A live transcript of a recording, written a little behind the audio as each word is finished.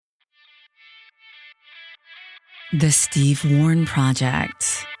The Steve Warren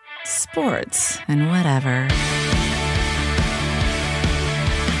Project. Sports and whatever.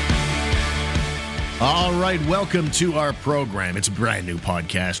 All right, welcome to our program. It's a brand new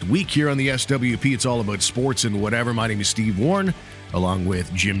podcast week here on the SWP. It's all about sports and whatever. My name is Steve Warren, along with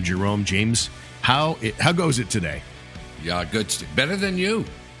Jim Jerome. James, how goes it today? Yeah, good. Better than you,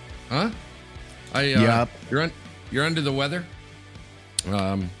 huh? Yeah. You're under the weather.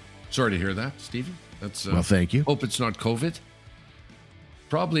 Sorry to hear that, Stevie. That's well, thank you. Hope it's not COVID.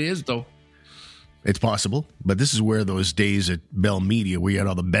 Probably is though. It's possible, but this is where those days at Bell Media, where you had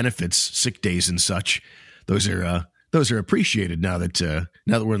all the benefits, sick days and such, those are appreciated now that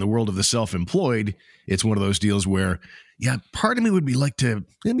we're in the world of the self-employed. It's one of those deals where, yeah, part of me would be like to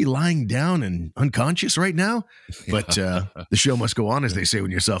be lying down and unconscious right now, but the show must go on, as they say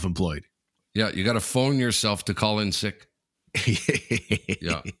when you're self-employed. Yeah, you got to phone yourself to call in sick.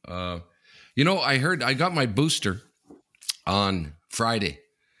 Yeah, I got my booster on Friday.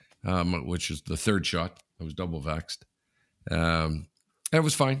 Which is the third shot. I was double vaxxed. It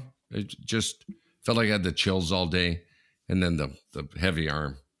was fine. It just felt like I had the chills all day. And then the heavy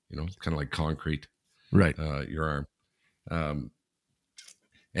arm, kind of like concrete. Right. Your arm.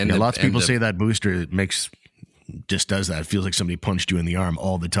 Lots of people say that booster just does that. It feels like somebody punched you in the arm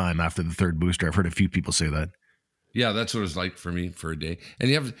all the time after the third booster. I've heard a few people say that. Yeah, that's what it was like for me for a day. And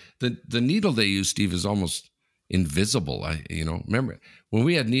you have the needle they use, Steve, is almost invisible. Remember when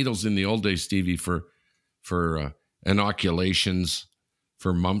we had needles in the old days, Stevie, for inoculations,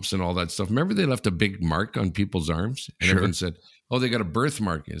 for mumps and all that stuff. Remember they left a big mark on people's arms, and sure. Everyone said, "Oh, they got a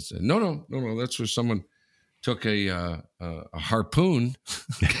birthmark." And said, No. That's where someone took a harpoon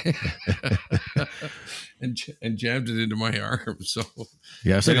and jammed it into my arm. So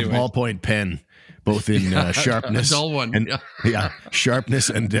yeah, it's like a ballpoint pen, both in sharpness, a dull one, and sharpness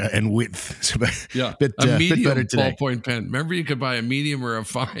and width. So, yeah, bit medium better today. Ballpoint pen. Remember, you could buy a medium or a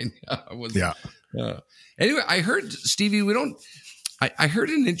fine. Anyway, I heard, Stevie, I heard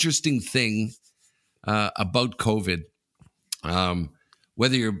an interesting thing about COVID.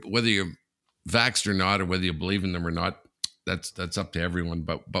 Whether you're vaxxed or not, or whether you believe in them or not, that's up to everyone.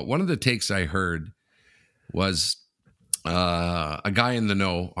 But one of the takes I heard was a guy in the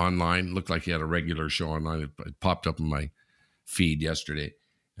know online, looked like he had a regular show online. It popped up in my feed yesterday,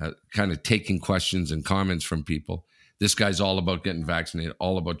 kind of taking questions and comments from people. This guy's all about getting vaccinated,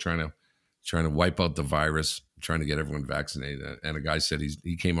 all about trying to wipe out the virus, trying to get everyone vaccinated. And a guy said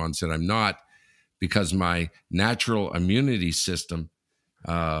he came on and said, "I'm not, because my natural immunity system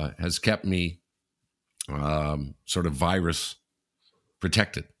has kept me sort of virus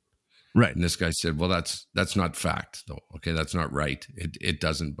protected." Right. And this guy said, "Well, that's not fact, though. Okay, that's not right. It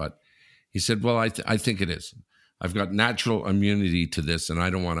doesn't." But he said, "Well, I think it is. I've got natural immunity to this, and I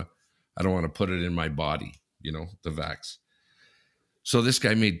don't want to put it in my body. The vax." So this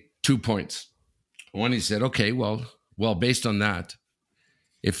guy made 2 points. One, he said, "Okay, well, based on that,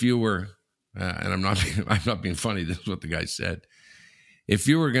 if you were," and I'm not being funny. This is what the guy said. "If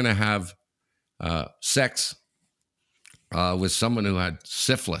you were going to have sex with someone who had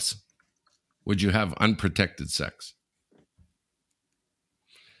syphilis, would you have unprotected sex?"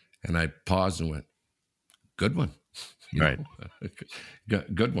 And I paused and went, "Good one." Right.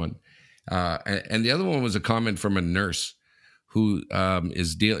 Good one. And the other one was a comment from a nurse who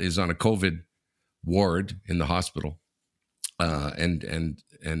is on a COVID ward in the hospital,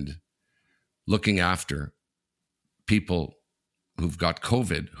 and looking after people who've got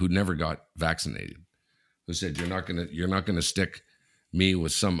COVID who never got vaccinated, who said, you're not gonna stick me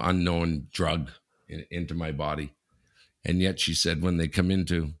with some unknown drug into my body. And yet she said, when they come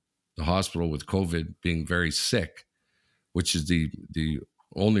into the hospital with COVID, being very sick, which is the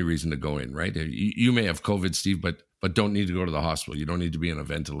only reason to go in, right? You may have COVID, Steve, but don't need to go to the hospital. You don't need to be on a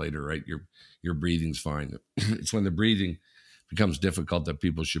ventilator, right? Your breathing's fine. It's when the breathing becomes difficult that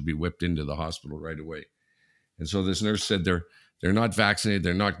people should be whipped into the hospital right away. And so this nurse said they're not vaccinated,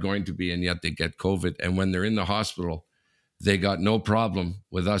 they're not going to be, and yet they get COVID. And when they're in the hospital, they got no problem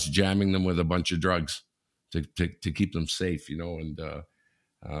with us jamming them with a bunch of drugs to keep them safe, and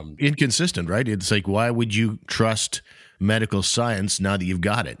inconsistent, right? It's like, why would you trust medical science now that you've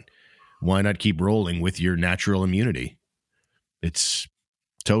got it? Why not keep rolling with your natural immunity? It's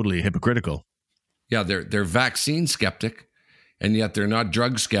totally hypocritical. Yeah, they're vaccine skeptic, and yet they're not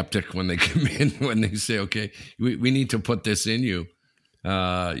drug skeptic when they come in, when they say, okay, we need to put this in you,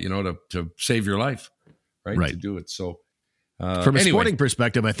 to save your life, right? To do it. So from a sporting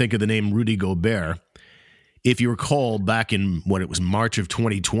perspective, I think of the name Rudy Gobert. If you recall, back in March of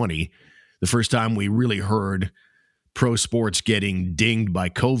 2020, the first time we really heard pro sports getting dinged by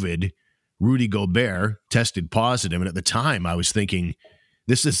COVID Rudy Gobert tested positive. And at the time, I was thinking,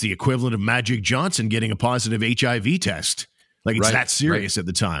 this is the equivalent of Magic Johnson getting a positive HIV test. Like, it's that serious at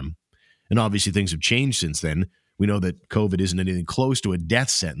the time. And obviously, things have changed since then. We know that COVID isn't anything close to a death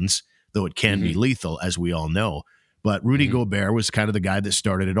sentence, though it can be lethal, as we all know. But Rudy Gobert was kind of the guy that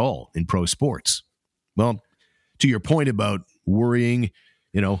started it all in pro sports. Well, to your point about worrying,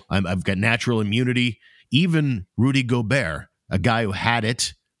 I've got natural immunity. Even Rudy Gobert, a guy who had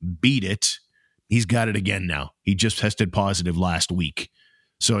it, beat it, he's got it again now. He just tested positive last week.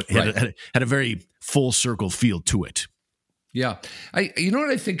 So it had a very full circle feel to it. Yeah. You know what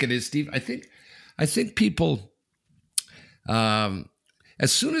I think it is, Steve? I think people, as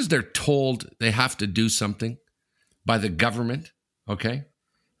soon as they're told they have to do something by the government, okay,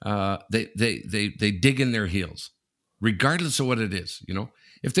 they dig in their heels, regardless of what it is.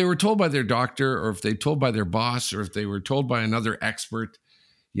 If they were told by their doctor, or if they told by their boss, or if they were told by another expert,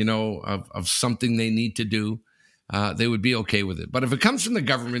 of something they need to do, they would be okay with it. But if it comes from the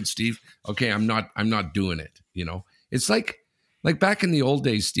government, Steve, okay, I'm not doing it. It's like back in the old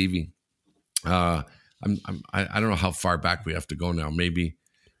days, Stevie. I don't know how far back we have to go now. Maybe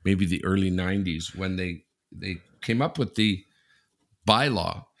the early 90s, when they came up with the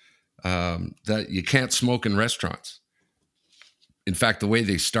bylaw that you can't smoke in restaurants. In fact, the way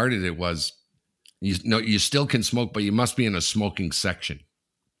they started it was, you still can smoke, but you must be in a smoking section.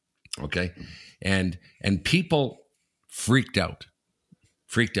 Okay. And people freaked out,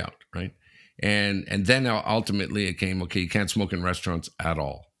 right? And then ultimately it came, okay, you can't smoke in restaurants at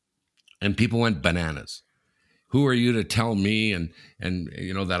all. And people went bananas. Who are you to tell me and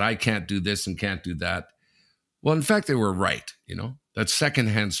that I can't do this and can't do that? Well, in fact, they were right. That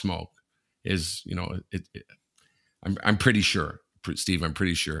secondhand smoke is, I'm pretty sure, Steve, I'm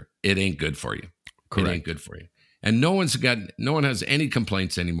pretty sure it ain't good for you. Correct. It ain't good for you. And no one has any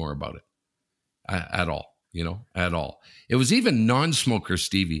complaints anymore about it at all, at all. It was even non-smokers,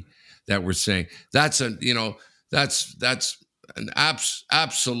 Stevie, that were saying that's an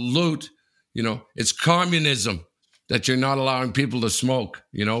absolute, it's communism that you're not allowing people to smoke,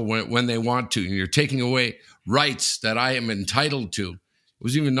 when they want to. And you're taking away rights that I am entitled to. It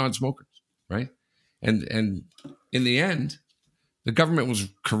was even non-smokers, right? And in the end, the government was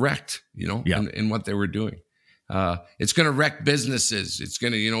correct, in what they were doing. It's going to wreck businesses. It's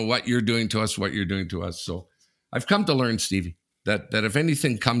going to, what you're doing to us. So I've come to learn, Stevie, that if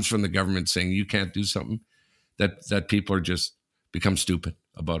anything comes from the government saying you can't do something, that people are just become stupid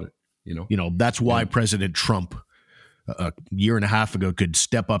about it. That's why President Trump a year and a half ago could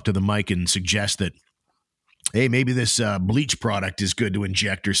step up to the mic and suggest that, hey, maybe this bleach product is good to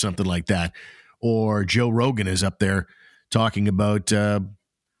inject or something like that. Or Joe Rogan is up there talking about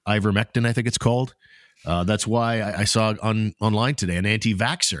ivermectin, I think it's called. That's why I saw online today an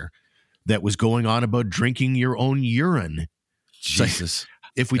anti-vaxxer that was going on about drinking your own urine. Jesus.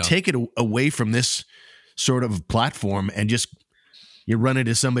 If we take it away from this sort of platform and just you run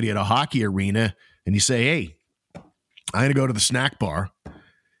into somebody at a hockey arena and you say, hey, I'm going to go to the snack bar.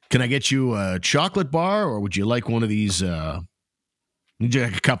 Can I get you a chocolate bar, or would you like one of these? Would you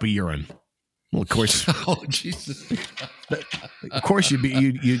like a cup of urine? Well, of course. Oh, Jesus. Of course,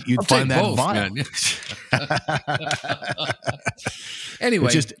 you'd find that vile. Anyway,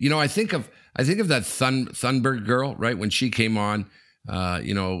 I think of that Thunberg girl, right? When she came on,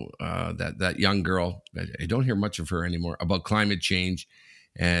 that young girl. I don't hear much of her anymore about climate change,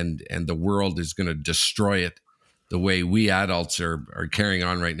 and the world is going to destroy it. The way we adults are carrying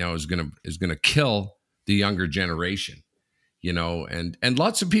on right now is going to kill the younger generation, and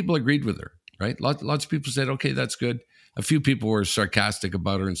lots of people agreed with her. Right. Lots of people said, okay, that's good. A few people were sarcastic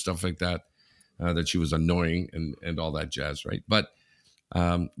about her and stuff like that, that she was annoying and all that jazz. Right. But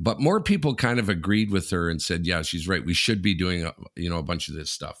more people kind of agreed with her and said, yeah, she's right. We should be doing, a bunch of this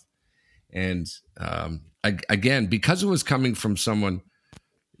stuff. And again, because it was coming from someone,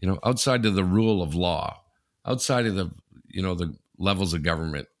 outside of the rule of law, outside of the levels of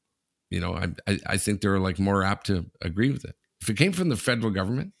government, I think they're like more apt to agree with it. If it came from the federal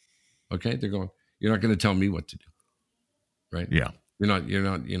government, okay, they're going, you're not going to tell me what to do. Right? Yeah. You're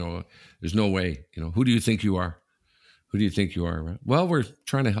not, there's no way, who do you think you are? Who do you think you are? Right? Well, we're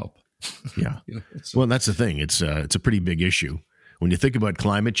trying to help. Yeah. Well, that's the thing. It's a pretty big issue. When you think about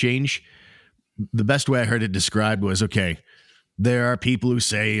climate change, the best way I heard it described was, okay, there are people who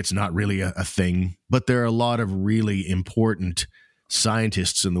say it's not really a thing, but there are a lot of really important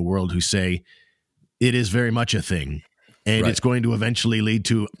scientists in the world who say it is very much a thing. And it's going to eventually lead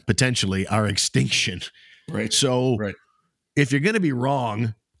to potentially our extinction. Right. So if you're going to be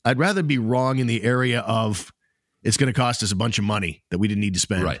wrong, I'd rather be wrong in the area of it's going to cost us a bunch of money that we didn't need to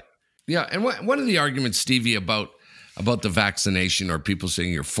spend. Right. Yeah, and one of the arguments, Stevie, about the vaccination, or people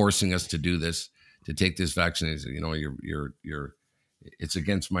saying you're forcing us to do this, to take this vaccination, you're it's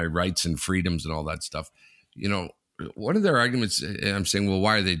against my rights and freedoms and all that stuff. One of their arguments, and I'm saying, well,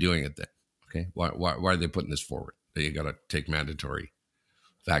 why are they doing it then? Okay, why are they putting this forward? That you got to take mandatory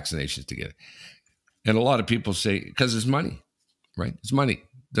vaccinations to get it. And a lot of people say, because it's money, right? It's money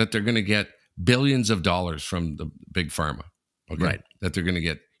that they're going to get billions of dollars from the big pharma, okay? Right. That they're going to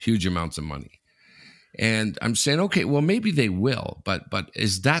get huge amounts of money. And I'm saying, okay, well, maybe they will, but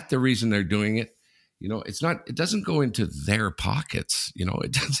is that the reason they're doing it? It's not. It doesn't go into their pockets.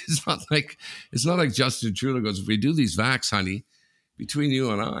 It's not like Justin Trudeau goes, if we do these vax, honey, between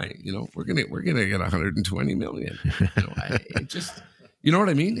you and I, we're gonna get 120 million. You know what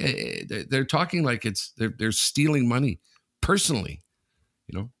I mean? They're talking like they're stealing money personally.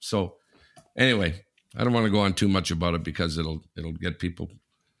 So anyway, I don't want to go on too much about it because it'll get people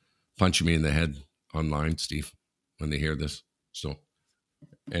punching me in the head online, Steve, when they hear this. So,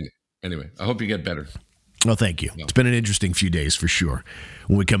 and anyway, I hope you get better. Well, thank you. It's been an interesting few days for sure.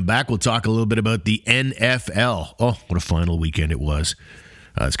 When we come back, we'll talk a little bit about the NFL. Oh, what a final weekend it was.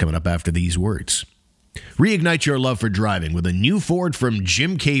 It's coming up after these words. Reignite your love for driving with a new Ford from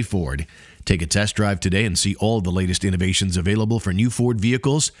Jim K. Ford. Take a test drive today and see all the latest innovations available for new Ford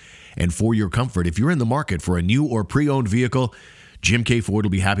vehicles. And for your comfort, if you're in the market for a new or pre-owned vehicle, Jim K. Ford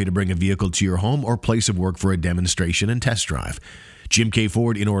will be happy to bring a vehicle to your home or place of work for a demonstration and test drive. Jim K.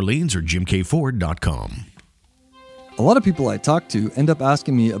 Ford in Orleans or jimkford.com. A lot of people I talk to end up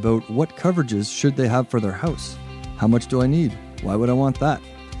asking me about what coverages should they have for their house. How much do I need? Why would I want that?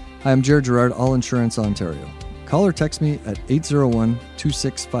 Hi, I'm Jared Gerard, All Insurance Ontario. Call or text me at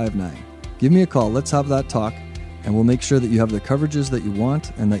 801-2659. Give me a call, let's have that talk, and we'll make sure that you have the coverages that you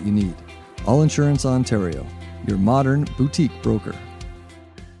want and that you need. All Insurance Ontario, your modern boutique broker.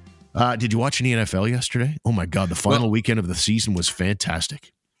 Did you watch any NFL yesterday? Oh my God, the final weekend of the season was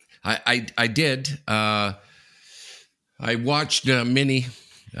fantastic. I did. I watched Minnie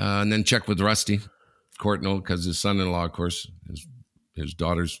and then checked with Rusty Courtnall because his son-in-law, of course, his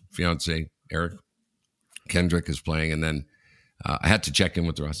daughter's fiance, Eric Kendrick, is playing. And then I had to check in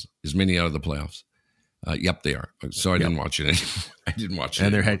with Russ. Is Minnie out of the playoffs? Yep, they are. So I didn't watch it anymore. I didn't watch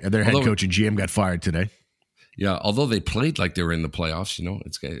it. And their head coach and GM got fired today. Yeah, although they played like they were in the playoffs,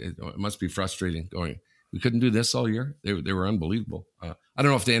 it must be frustrating going, we couldn't do this all year. They were unbelievable. I don't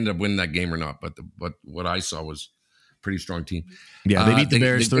know if they ended up winning that game or not, but what I saw was a pretty strong team. Yeah, they beat the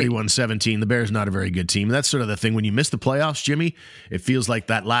Bears 31-17. The Bears not a very good team. That's sort of the thing. When you miss the playoffs, Jimmy, it feels like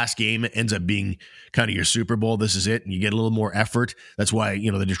that last game ends up being kind of your Super Bowl. This is it, and you get a little more effort. That's why,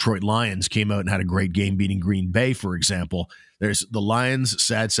 the Detroit Lions came out and had a great game beating Green Bay, for example. There's the Lions,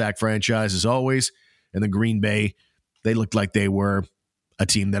 sad sack franchise as always, and the Green Bay, they looked like they were a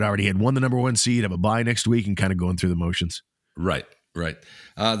team that already had won the number one seed, have a bye next week, and kind of going through the motions. Right. The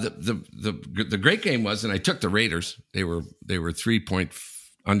great game was, and I took the Raiders. They were 3-point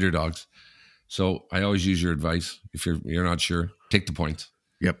underdogs. So I always use your advice. If you're not sure, take the points.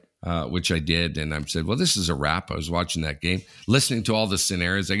 Yep. Which I did, and I said, well, this is a wrap. I was watching that game, listening to all the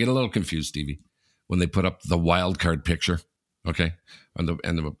scenarios. I get a little confused, Stevie, when they put up the wild card picture. Okay, and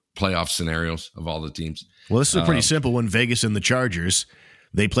the playoff scenarios of all the teams. Well, this is pretty simple. When Vegas and the Chargers,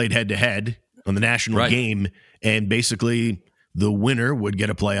 they played head-to-head on the national game, and basically the winner would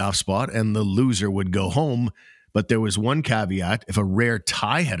get a playoff spot and the loser would go home. But there was one caveat. If a rare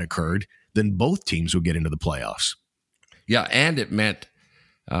tie had occurred, then both teams would get into the playoffs. Yeah, and it meant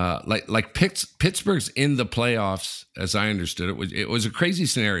like Pittsburgh's in the playoffs, as I understood it. It was a crazy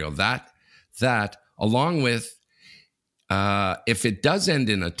scenario. That along with if it does end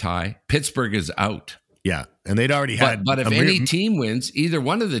in a tie, Pittsburgh is out. Yeah, and they'd already had. But if any team wins, either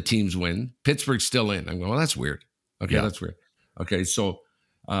one of the teams win, Pittsburgh's still in. I'm going, well, that's weird. Okay, that's weird. Okay, so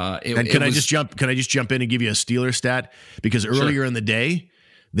can I just jump in and give you a Steelers stat? Because earlier in the day,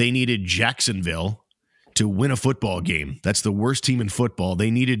 they needed Jacksonville to win a football game. That's the worst team in football.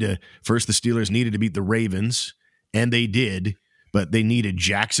 They needed to first. The Steelers needed to beat the Ravens, and they did. But they needed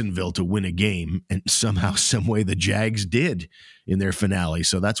Jacksonville to win a game, and somehow, some way, the Jags did in their finale.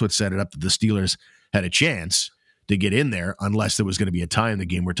 So that's what set it up that the Steelers had a chance to get in there, unless there was going to be a tie in the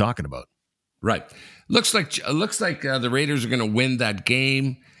game we're talking about. Right. Looks like the Raiders are going to win that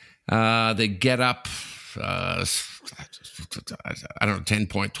game. They get up, I don't know, 10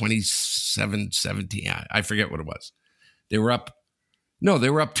 point, 27, 17. I forget what it was. They were up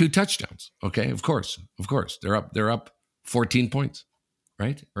 2 touchdowns. Okay, of course. They're up 14 points,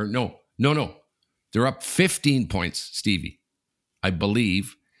 right? Or no. They're up 15 points, Stevie, I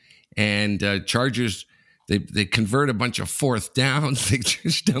believe. And Chargers, They convert a bunch of fourth downs. They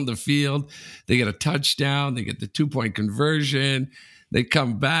push down the field. They get a touchdown. They get the 2-point conversion. They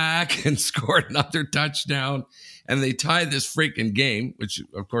come back and score another touchdown. And they tie this freaking game, which,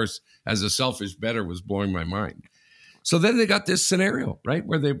 of course, as a selfish bettor was blowing my mind. So then they got this scenario, right,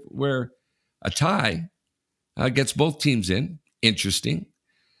 where a tie gets both teams in. Interesting.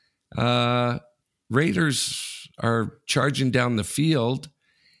 Raiders are charging down the field.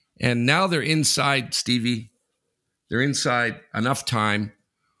 And now they're inside, Stevie. They're inside enough time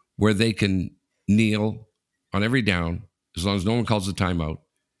where they can kneel on every down as long as no one calls a timeout,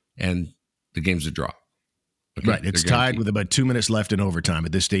 and the game's a draw. Okay? Right. It's tied with about 2 minutes left in overtime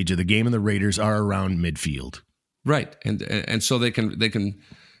at this stage of the game, and the Raiders are around midfield. Right. And so they can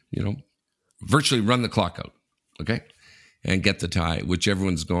virtually run the clock out, okay, and get the tie, which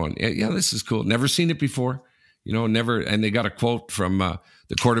everyone's going, yeah, this is cool. Never seen it before. Never. And they got a quote from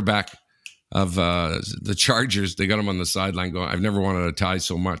the quarterback of the Chargers. They got him on the sideline going, I've never wanted a tie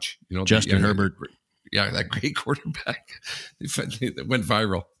so much. Justin Herbert. Yeah, that great quarterback that went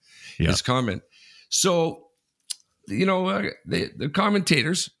viral, his comment. So, the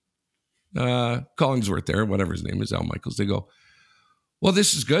commentators, Collinsworth there, whatever his name is, Al Michaels, they go, well,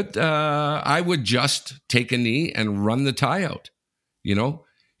 this is good. I would just take a knee and run the tie out.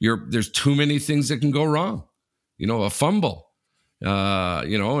 There's too many things that can go wrong. A fumble,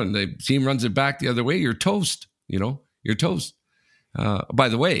 and the team runs it back the other way, you're toast. You're toast. By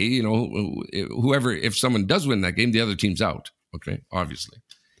the way, if someone does win that game, the other team's out. Okay, obviously.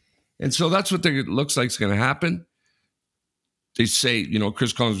 And so that's what it looks like is going to happen. They say,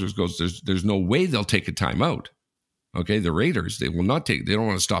 Chris Collinsworth goes, there's no way they'll take a timeout. Okay, the Raiders, they will not take, they don't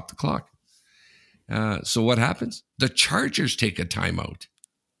want to stop the clock. So what happens? The Chargers take a timeout.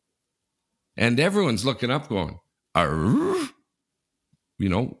 And everyone's looking up going, why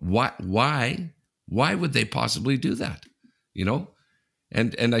would they possibly do that?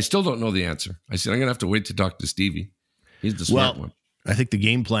 And I still don't know the answer. I said, I'm going to have to wait to talk to Stevie. He's the smart one. I think the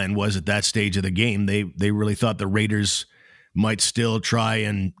game plan was at that stage of the game, they really thought the Raiders might still try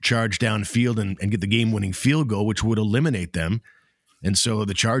and charge downfield and get the game-winning field goal, which would eliminate them. And so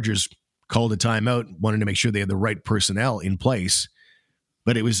the Chargers called a timeout, wanted to make sure they had the right personnel in place.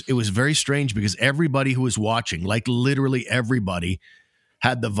 But it was very strange because everybody who was watching, like literally everybody,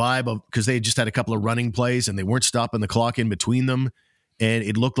 had the vibe of, because they had just had a couple of running plays and they weren't stopping the clock in between them. And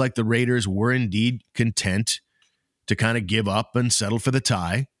it looked like the Raiders were indeed content to kind of give up and settle for the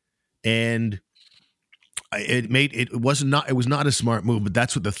tie. And it was not a smart move, but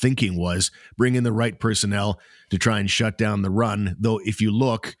that's what the thinking was, bring in the right personnel to try and shut down the run. Though if you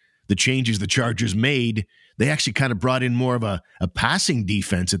look, the changes the Chargers made, they actually kind of brought in more of a passing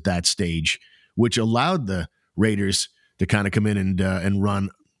defense at that stage, which allowed the Raiders to kind of come in and run.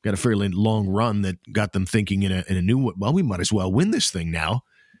 Got a fairly long run that got them thinking in a new, well, we might as well win this thing now.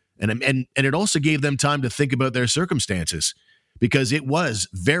 And it also gave them time to think about their circumstances, because it was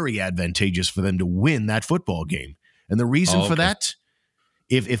very advantageous for them to win that football game. And the reason for that,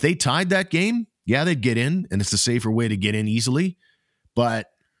 if they tied that game, yeah, they'd get in, and it's the safer way to get in easily. But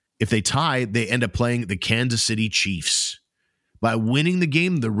if they tie, they end up playing the Kansas City Chiefs. By winning the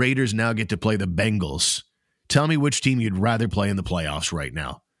game, the Raiders now get to play the Bengals. Tell me which team you'd rather play in the playoffs right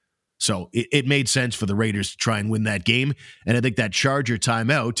now. So it made sense for the Raiders to try and win that game. And I think that Charger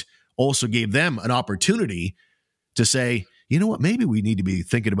timeout also gave them an opportunity to say, you know what, maybe we need to be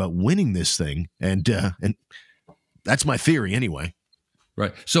thinking about winning this thing. And that's my theory anyway.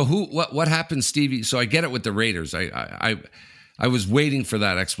 Right. So what happened, Stevie? So I get it with the Raiders. I was waiting for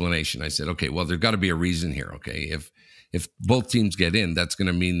that explanation. I said, okay, well, there's got to be a reason here. Okay. If both teams get in, that's going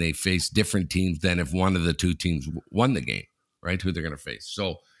to mean they face different teams than if one of the two teams won the game, right? Who they're going to face.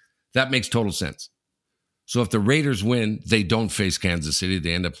 So that makes total sense. So if the Raiders win, they don't face Kansas City.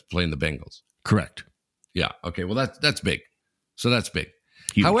 They end up playing the Bengals. Correct. Yeah. Okay. Well, that's big. So that's big.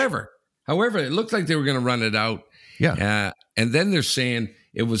 Huge. However, it looked like they were going to run it out. Yeah. And then they're saying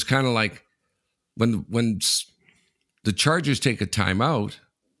it was kind of like when the Chargers take a timeout,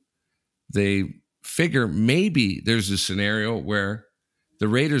 they figure maybe there's a scenario where the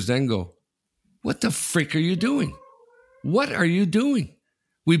Raiders then go, what the frick are you doing? What are you doing?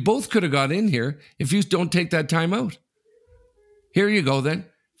 We both could have got in here if you don't take that timeout. Here you go then.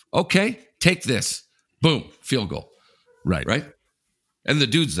 Okay, take this. Boom, field goal. Right. And the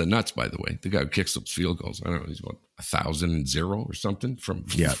dude's the nuts, by the way. The guy who kicks those field goals. I don't know, he's what, 1,000 or something from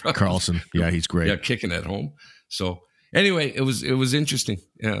Carlson. Yeah, he's great. Yeah, kicking at home. So anyway, it was interesting.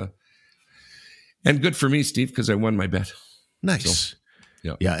 Yeah. And good for me, Steve, because I won my bet. Nice.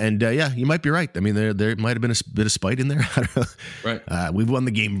 Yeah, and you might be right. I mean, there might have been a bit of spite in there. I don't know. Right. We've won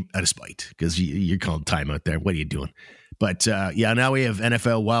the game out of spite because you're calling timeout there. What are you doing? But now we have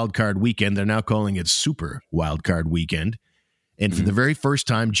NFL Wildcard Weekend. They're now calling it Super Wildcard Weekend. And for the very first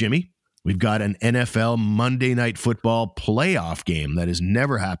time, Jimmy, we've got an NFL Monday Night Football playoff game that has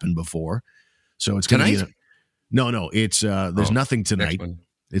never happened before. So it's going to be no. It's there's nothing tonight.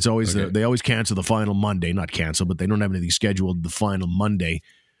 It's always they always cancel the final Monday, not cancel, but they don't have anything scheduled the final Monday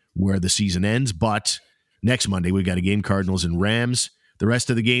where the season ends. But next Monday we got a game, Cardinals and Rams. The rest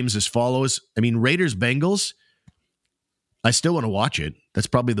of the games as follows. I mean, Raiders Bengals. I still want to watch it. That's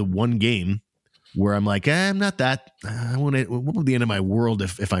probably the one game where I'm like, I'm not that. I want it. What will be the end of my world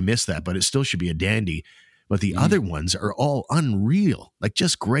if I miss that? But it still should be a dandy. But the other ones are all unreal. Like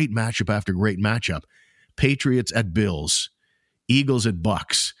just great matchup after great matchup. Patriots at Bills, Eagles at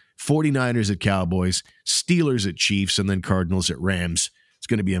Bucks, 49ers at Cowboys, Steelers at Chiefs, and then Cardinals at Rams. It's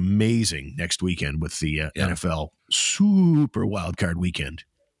going to be amazing next weekend with the NFL Super Wildcard Weekend.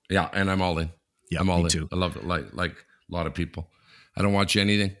 Yeah, and I'm all in. Yeah, I'm all in. Too. I love it like a lot of people. I don't watch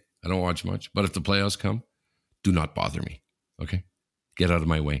anything. I don't watch much. But if the playoffs come, do not bother me. Okay? Get out of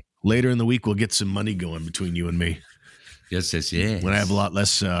my way. Later in the week, we'll get some money going between you and me. Yes. When I have a lot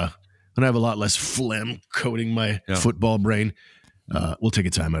less phlegm coating my football brain, we'll take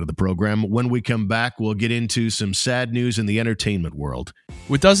a time out of the program. When we come back, we'll get into some sad news in the entertainment world.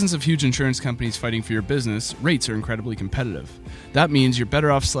 With dozens of huge insurance companies fighting for your business, rates are incredibly competitive. That means you're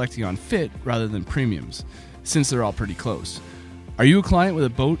better off selecting on fit rather than premiums, since they're all pretty close. Are you a client with a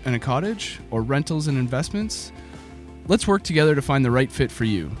boat and a cottage, or rentals and investments? Let's work together to find the right fit for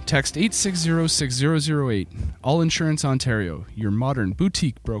you. Text 860-6008. All Insurance Ontario, your modern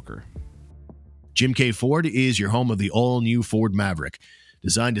boutique broker. Jim K. Ford is your home of the all-new Ford Maverick.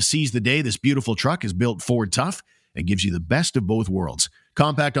 Designed to seize the day, this beautiful truck is built Ford tough and gives you the best of both worlds.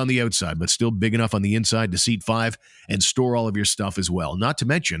 Compact on the outside, but still big enough on the inside to seat 5 and store all of your stuff as well. Not to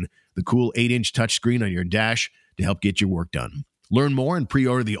mention the cool 8-inch touchscreen on your dash to help get your work done. Learn more and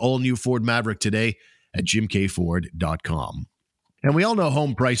pre-order the all-new Ford Maverick today at jimkford.com. And we all know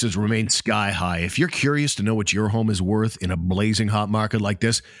home prices remain sky high. If you're curious to know what your home is worth in a blazing hot market like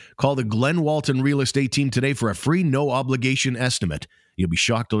this, call the Glenn Walton Real Estate Team today for a free no-obligation estimate. You'll be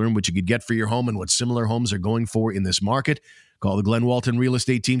shocked to learn what you could get for your home and what similar homes are going for in this market. Call the Glenn Walton Real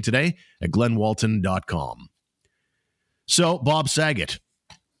Estate Team today at glennwalton.com. So, Bob Saget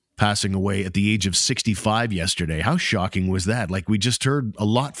passing away at the age of 65 yesterday. How shocking was that? Like, we just heard a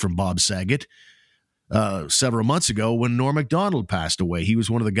lot from Bob Saget several months ago when Norm Macdonald passed away. He was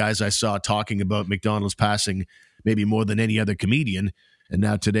one of the guys I saw talking about Macdonald's passing maybe more than any other comedian. And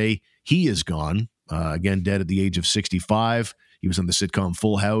now today he is gone, again, dead at the age of 65. He was on the sitcom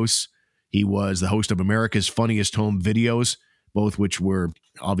Full House. He was the host of America's Funniest Home Videos, both which were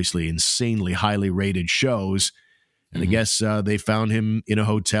obviously insanely highly rated shows. And I guess they found him in a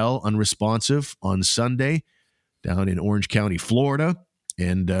hotel, unresponsive, on Sunday down in Orange County, Florida.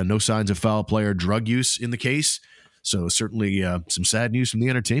 And no signs of foul play or drug use in the case. So certainly some sad news from the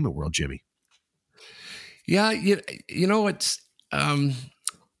entertainment world, Jimmy. Yeah, you know, it's,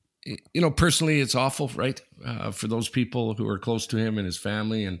 personally it's awful, right? For those people who are close to him and his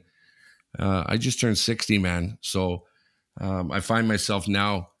family. And I just turned 60, man. So I find myself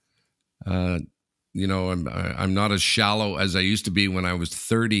now, I'm not as shallow as I used to be when I was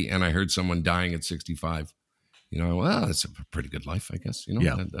 30 and I heard someone dying at 65. Well, that's a pretty good life, I guess.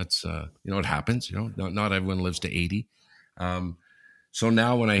 That's it happens. Not everyone lives to 80. So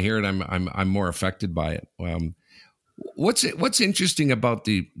now when I hear it, I'm more affected by it. What's interesting about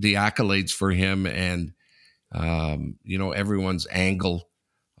the accolades for him and everyone's angle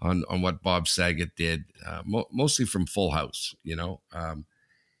on what Bob Saget did, mostly from Full House.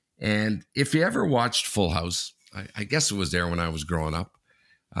 And if you ever watched Full House, I guess it was there when I was growing up.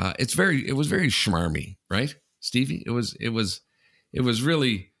 It was very schmarmy, right, Stevie? It was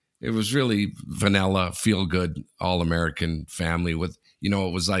really vanilla, feel good, all American family with,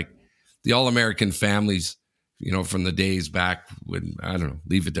 it was like the all American families, from the days back when, I don't know,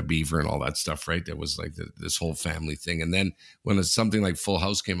 Leave It to Beaver and all that stuff, right? That was like this whole family thing. And then when it's something like Full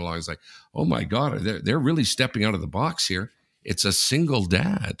House came along, it's like, oh my God, they're really stepping out of the box here. It's a single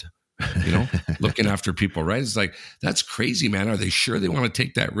dad, looking after people, right? It's like, that's crazy, man. Are they sure they want to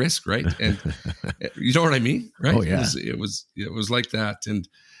take that risk, right? And you know what I mean, right? Oh, yeah. It was like that. And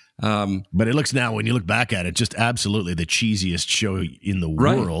but it looks now, when you look back at it, just absolutely the cheesiest show in the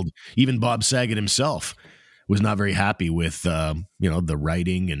world. Even Bob Saget himself was not very happy with the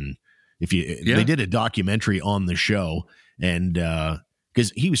writing. And they did a documentary on the show, and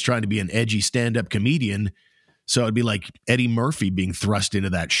because he was trying to be an edgy stand-up comedian, So it'd be like Eddie Murphy being thrust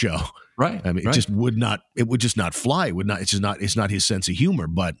into that show. Right. I mean, it would just not fly. It would not, it's not his sense of humor,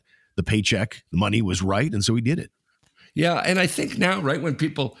 but the paycheck, the money was right. And so he did it. Yeah. And I think now, right, when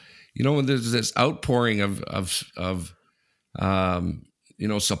people, when there's this outpouring of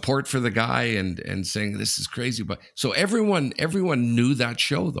support for the guy and saying this is crazy. But so everyone knew that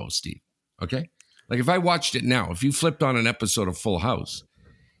show though, Steve. Okay. Like if I watched it now, if you flipped on an episode of Full House,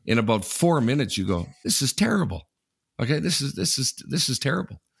 in about 4 minutes, you go, this is terrible. Okay. This is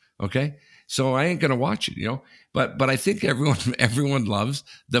terrible. Okay. So I ain't going to watch it, but I think everyone loves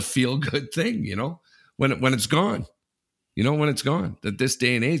the feel good thing, when it's gone, when it's gone, that this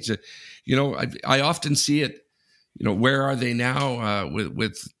day and age, I often see it, where are they now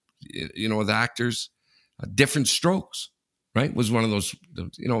with actors, Different Strokes, right? Was one of those,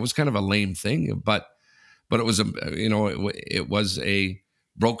 it was kind of a lame thing, but it was it was a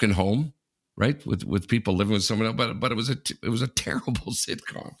broken home, right? With people living with someone else, but it was a terrible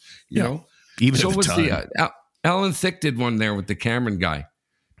sitcom, you know. Even so at the was time. Alan Thicke did one there with the Cameron guy,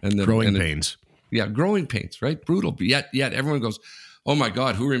 and Growing Pains. Yeah, Growing Pains, right? Brutal. But yet everyone goes, oh my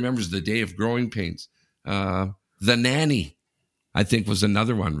God, who remembers the day of Growing Pains? The Nanny, I think, was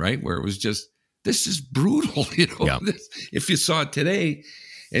another one, right? Where it was just, this is brutal, Yeah. If you saw it today,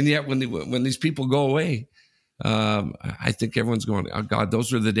 and yet when these people go away, I think everyone's going, oh God,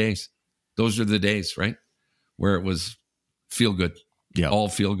 those are the days. Those are the days, right? Where it was feel good, all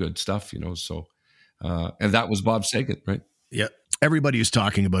feel good stuff, So, and that was Bob Saget, right? Yeah. Everybody who's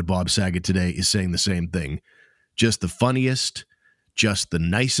talking about Bob Saget today is saying the same thing. Just the funniest, just the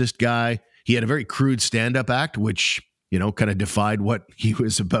nicest guy. He had a very crude stand-up act, which, kind of defied what he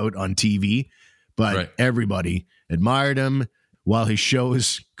was about on TV. But Everybody admired him. While his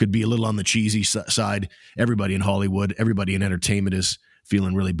shows could be a little on the cheesy side, everybody in Hollywood, everybody in entertainment is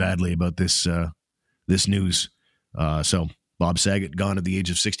feeling really badly about this news. So Bob Saget gone at the age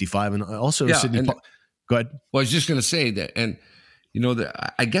of 65, and also Sidney. Go ahead. Well, I was just going to say that, and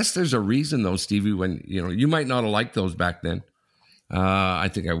I guess there's a reason though, Stevie. When you might not have liked those back then. I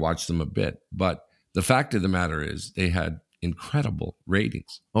think I watched them a bit, but the fact of the matter is they had incredible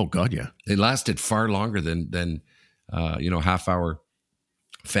ratings. Oh God, yeah. They lasted far longer than half-hour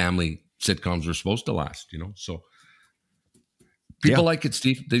family sitcoms were supposed to last. So people like it,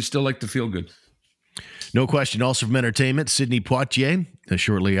 Steve. They still like to feel good. No question. Also from entertainment, Sidney Poitier,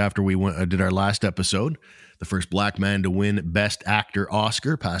 shortly after we did our last episode, the first black man to win Best Actor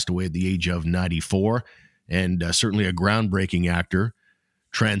Oscar, passed away at the age of 94, and certainly a groundbreaking actor,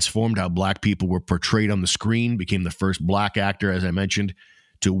 transformed how black people were portrayed on the screen, became the first black actor, as I mentioned,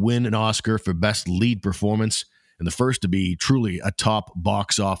 to win an Oscar for Best Lead Performance, and the first to be truly a top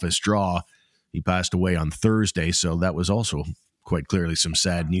box office draw. He passed away on Thursday, so that was also quite clearly some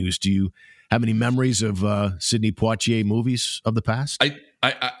sad news. Do you have any memories of Sidney Poitier movies of the past?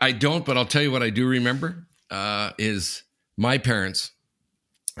 I don't, but I'll tell you what I do remember is my parents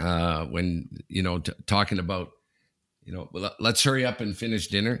when talking about let's hurry up and finish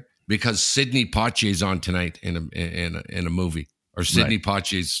dinner because Sidney Poitier's on tonight in a movie, or Sidney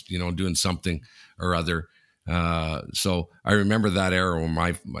Poitier's doing something or other. So I remember that era when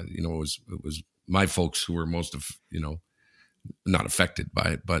my it was my folks who were most of not affected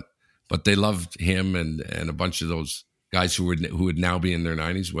by it, but they loved him and a bunch of those guys who would now be in their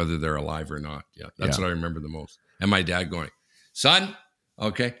 90s, whether they're alive or not. Yeah, that's what I remember the most. And my dad going, son,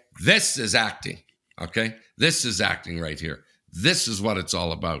 okay, this is acting. Okay, this is acting right here. This is what it's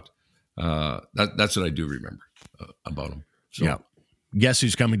all about. That's what I do remember about him. So. Yeah. Guess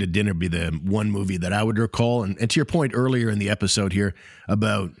Who's Coming to Dinner be the one movie that I would recall. And to your point earlier in the episode here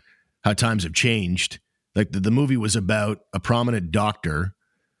about how times have changed, like the movie was about a prominent doctor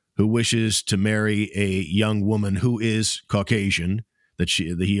who wishes to marry a young woman who is Caucasian that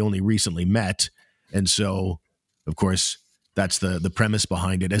he only recently met. And so, of course, that's the premise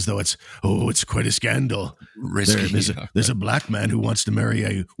behind it, as though it's quite a scandal. Risky. There's a black man who wants to marry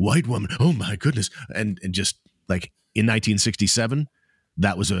a white woman. Oh my goodness. And just like in 1967,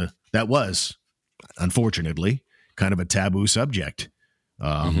 that was unfortunately kind of a taboo subject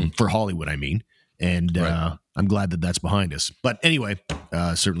for Hollywood, I mean. And I'm glad that that's behind us. But anyway,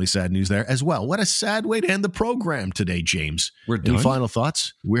 certainly sad news there as well. What a sad way to end the program today, James. We're done. Any final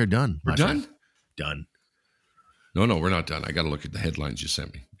thoughts? We're done. We're done? Done. No, we're not done. I got to look at the headlines you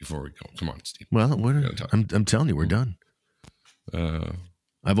sent me before we go. Come on, Steve. Well, I'm telling you, we're done.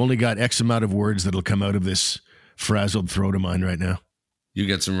 I've only got X amount of words that'll come out of this frazzled throat of mine right now. You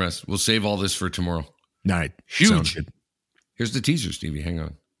get some rest. We'll save all this for tomorrow. All right. Huge. Here's the teaser, Stevie. Hang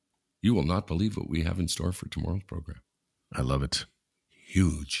on. You will not believe what we have in store for tomorrow's program. I love it.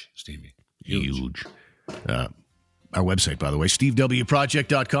 Huge, Stevie. Huge. Our website, by the way,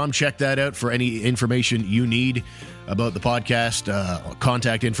 stevewproject.com. Check that out for any information you need about the podcast,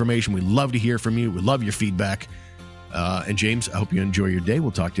 contact information. We'd love to hear from you. We love your feedback. And James, I hope you enjoy your day.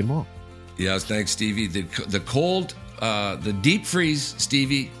 We'll talk to you tomorrow. Yes, thanks, Stevie. The cold, the deep freeze,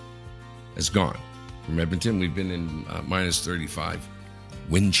 Stevie, is gone. From Edmonton, we've been in minus 35.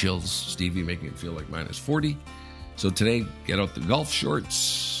 Wind chills, Stevie, making it feel like minus 40. So today, get out the golf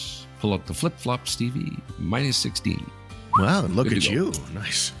shorts. Pull out the flip-flop, Stevie, minus 16. Wow, look at you.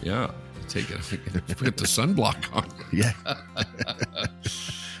 Nice. Yeah, take it. Put the sunblock on. Yeah.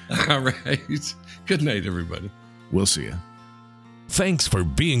 All right. Good night, everybody. We'll see you. Thanks for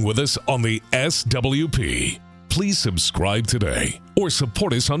being with us on the SWP. Please subscribe today or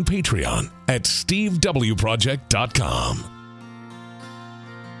support us on Patreon at stevewproject.com.